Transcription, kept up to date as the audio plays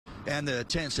And the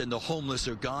tents and the homeless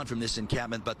are gone from this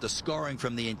encampment, but the scarring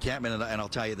from the encampment, and I'll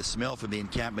tell you, the smell from the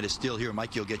encampment is still here.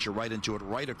 Mike, you'll get you right into it,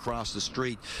 right across the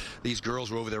street. These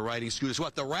girls were over there riding scooters.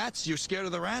 What, the rats? You're scared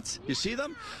of the rats? You see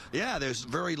them? Yeah, there's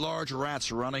very large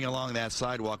rats running along that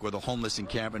sidewalk where the homeless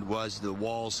encampment was. The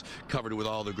walls covered with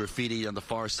all the graffiti. On the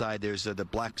far side, there's the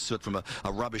black soot from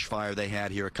a rubbish fire they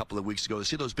had here a couple of weeks ago.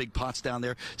 See those big pots down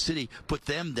there? City put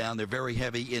them down. They're very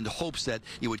heavy in hopes that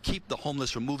it would keep the homeless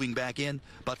from moving back in.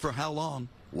 But for how long?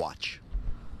 Watch.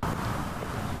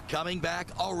 Coming back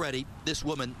already, this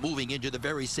woman moving into the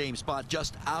very same spot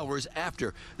just hours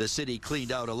after the city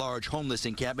cleaned out a large homeless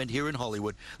encampment here in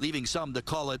Hollywood, leaving some to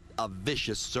call it a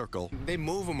vicious circle. They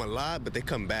move them a lot, but they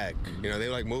come back. You know, they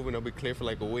like moving, they'll be clear for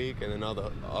like a week, and then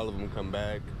all of them come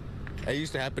back. It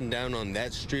used to happen down on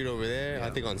that street over there. Yeah. I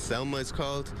think on Selma it's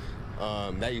called.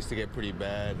 That used to get pretty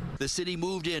bad. The city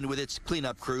moved in with its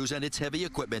cleanup crews and its heavy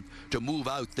equipment to move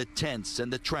out the tents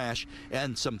and the trash,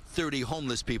 and some 30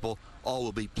 homeless people. All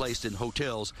will be placed in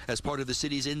hotels as part of the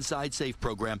city's Inside Safe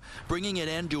program, bringing an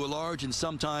end to a large and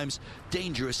sometimes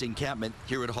dangerous encampment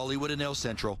here at Hollywood and El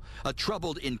Centro. A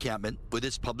troubled encampment with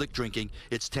its public drinking,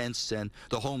 its tents, and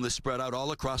the homeless spread out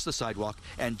all across the sidewalk.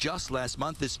 And just last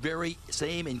month, this very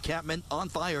same encampment on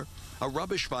fire, a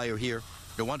rubbish fire here.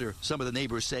 No wonder some of the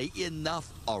neighbors say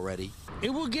enough already.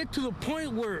 It will get to the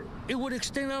point where it would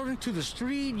extend out into the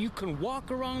street. You can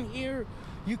walk around here.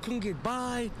 You can get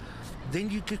by. Then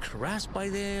you get harassed by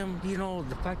them, you know,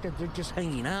 the fact that they're just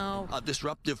hanging out. A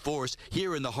disruptive force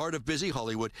here in the heart of busy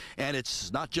Hollywood. And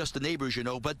it's not just the neighbors, you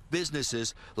know, but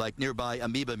businesses like nearby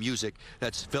Amoeba Music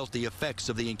that's felt the effects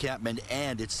of the encampment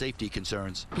and its safety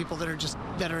concerns. People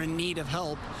that are in need of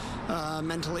help,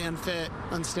 mentally unfit,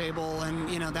 unstable, and,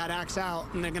 you know, that acts out,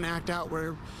 and they're going to act out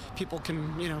where people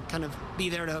can, you know, kind of be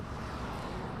there to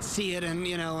see it, and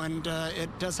it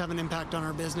does have an impact on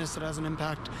our business. It has an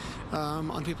impact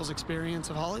on people's experience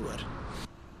of Hollywood.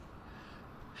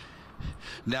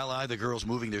 Nella, the girls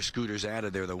moving their scooters out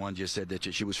of there, the one just said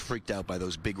that she was freaked out by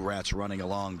those big rats running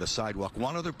along the sidewalk.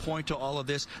 One other point to all of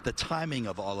this, the timing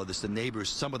of all of this, the neighbors,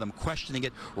 some of them questioning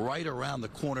it right around the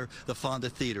corner, the Fonda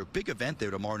Theater. Big event there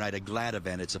tomorrow night, a GLAD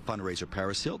event. It's a fundraiser.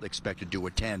 Paris Hilton expected to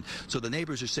attend. So the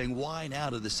neighbors are saying, why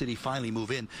now did the city finally move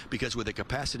in? Because with a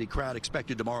capacity crowd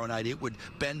expected tomorrow night, it would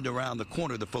bend around the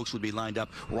corner. The folks would be lined up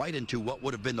right into what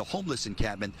would have been the homeless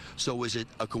encampment. So is it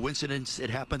a coincidence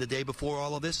it happened the day before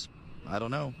all of this? I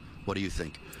don't know. What do you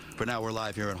think? For now, we're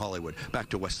live here in Hollywood. Back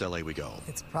to West LA we go.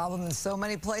 It's a problem in so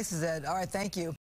many places, Ed. All right, thank you.